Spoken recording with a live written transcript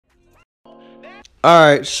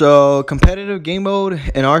Alright, so competitive game mode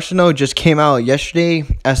in Arsenal just came out yesterday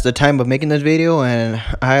as the time of making this video, and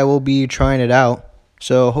I will be trying it out.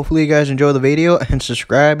 So hopefully you guys enjoy the video and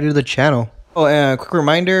subscribe to the channel. Oh, and a quick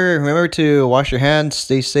reminder, remember to wash your hands,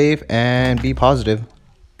 stay safe, and be positive.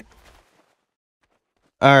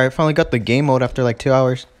 Alright, finally got the game mode after like 2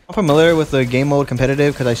 hours. I'm familiar with the game mode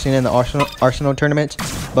competitive because I've seen it in the Arsenal tournaments.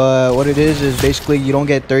 But what it is basically you don't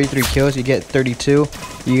get 33 kills, you get 32.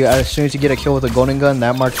 As soon as you get a kill with a golden gun,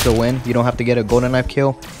 that marks the win. You don't have to get a golden knife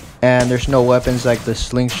kill. And there's no weapons like the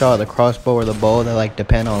slingshot, the crossbow, or the bow that like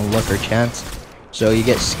depend on luck or chance. So you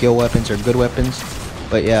get skill weapons or good weapons.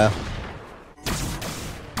 But yeah.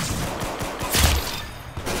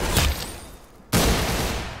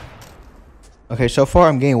 Okay, so far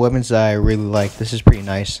I'm getting weapons that I really like. This is pretty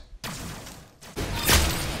nice.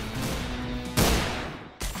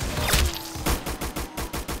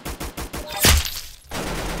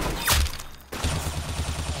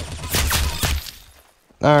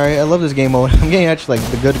 Alright, I love this game mode. I'm getting actually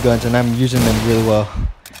like the good guns and I'm using them really well.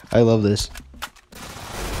 I love this.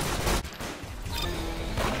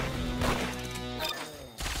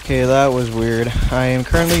 Okay, that was weird. I am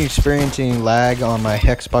currently experiencing lag on my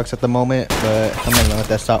Xbox at the moment, but I'm not gonna let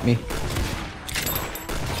that stop me.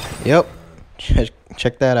 Yep,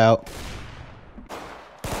 check that out.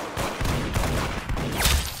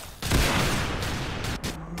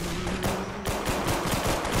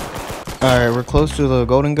 Alright, we're close to the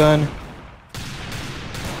golden gun.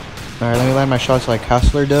 Alright, let me land my shots like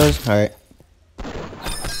Hassler does. Alright.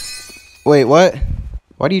 Wait, what?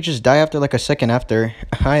 Why do you just die after like a second after?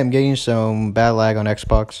 I am getting some bad lag on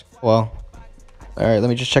Xbox. Well, alright, let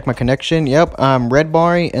me just check my connection. Yep, I'm red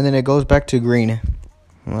barring and then it goes back to green.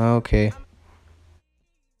 Okay.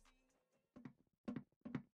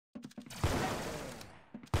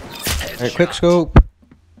 Alright, quick scope.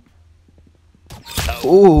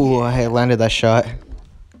 Ooh, I landed that shot.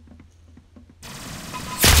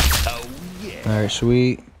 Alright,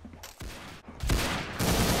 sweet.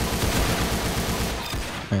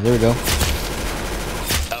 Alright, there we go.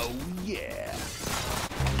 Oh yeah.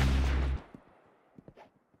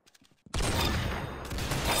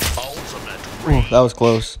 Ooh, that was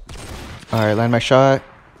close. Alright, land my shot.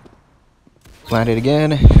 Land it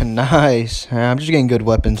again. Nice. I'm just getting good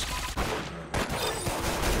weapons.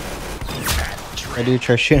 I do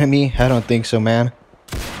try shooting me? I don't think so, man.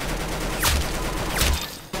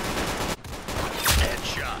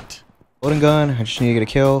 Headshot. Golden gun. I just need to get a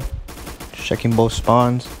kill. Checking both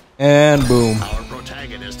spawns. And boom.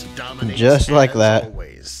 Just like that.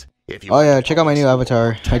 Oh yeah, check out my new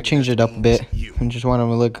avatar. I changed it up a bit. I just want to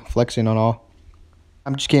look flexing on all.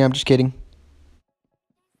 I'm just kidding. I'm just kidding.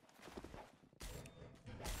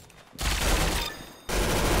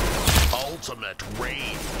 Ultimate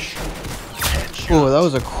range. Oh, that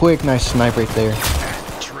was a quick, nice snipe right there.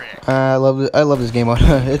 I love it. I love this game mode.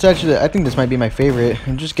 It's actually, I think this might be my favorite.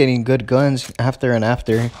 I'm just getting good guns after and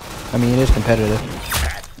after. I mean, it is competitive.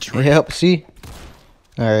 Yep, see?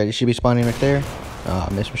 Alright, it should be spawning right there. Oh,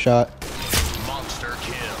 I missed my shot. Monster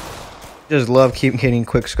kill. Just love keep getting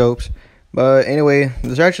quick scopes. But anyway,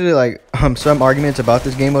 there's actually like some arguments about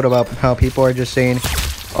this game mode about how people are just saying,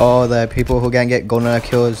 oh, that people who can't get golden knife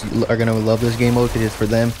kills are gonna love this game mode because it's for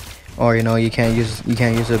them. Or you know, you can't use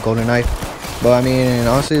a golden knife. But I mean,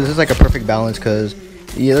 honestly, this is like a perfect balance because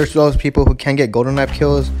yeah, there's those people who can get golden knife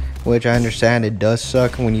kills, which I understand it does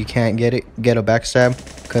suck when you can't get a backstab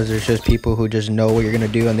because there's just people who just know what you're gonna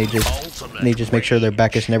do and they just make sure their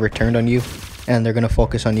back is never turned on you and they're gonna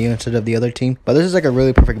focus on you instead of the other team. But this is like a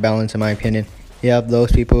really perfect balance in my opinion. You have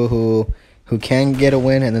those people who can get a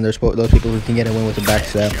win, and then there's those people who can get a win with a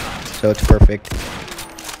backstab. So it's perfect.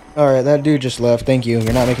 Alright, that dude just left. Thank you.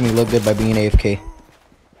 You're not making me look good by being AFK.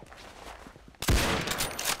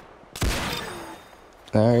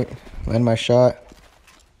 Alright, land my shot.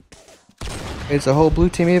 It's a whole blue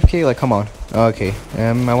team AFK? Like, come on. Okay,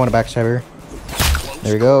 I want a backstab here.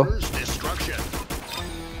 There we go.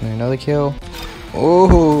 And another kill.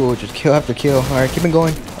 Oh, just kill after kill. Alright, keep it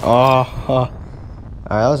going. Oh, alright,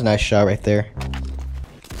 that was a nice shot right there.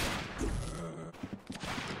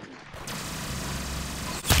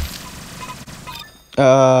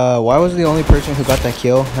 Why was the only person who got that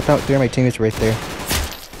kill? I thought 3 of my teammates were right there.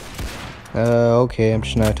 Okay, I'm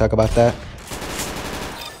just gonna talk about that.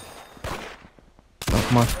 Oh,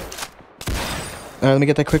 come on. Alright, let me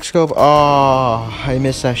get that quick scope. Oh, I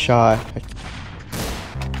missed that shot.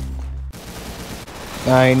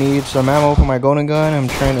 I need some ammo for my golden gun. I'm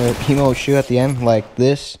trying to emote shoot at the end like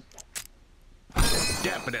this.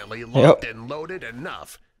 Definitely locked and loaded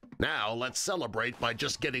enough. Now let's celebrate by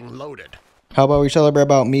just getting loaded. How about we celebrate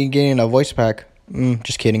about me getting a voice pack?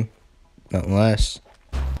 Just kidding. Nonetheless.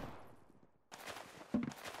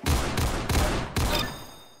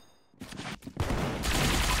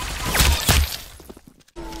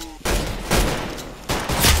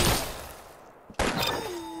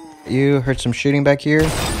 You heard some shooting back here.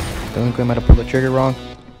 Delinquent might have pulled the trigger wrong.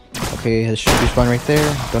 Okay, this should be spawn right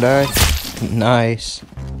there. Don't die. Nice.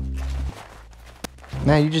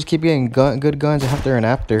 Man, you just keep getting good guns after and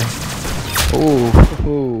after.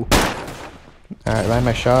 Ooh. Alright, land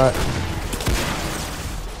my shot.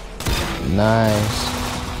 Nice.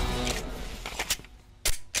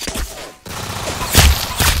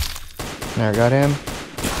 There, got him.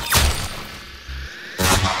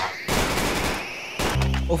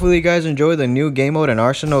 Hopefully you guys enjoy the new game mode and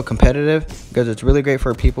Arsenal competitive, because it's really great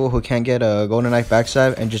for people who can't get a golden knife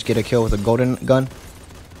backstab and just get a kill with a golden gun.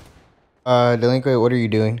 Delinquent, what are you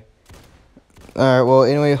doing? Alright, well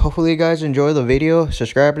anyway, hopefully you guys enjoy the video.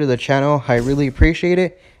 Subscribe to the channel, I really appreciate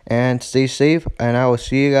it. And stay safe, and I will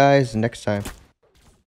see you guys next time.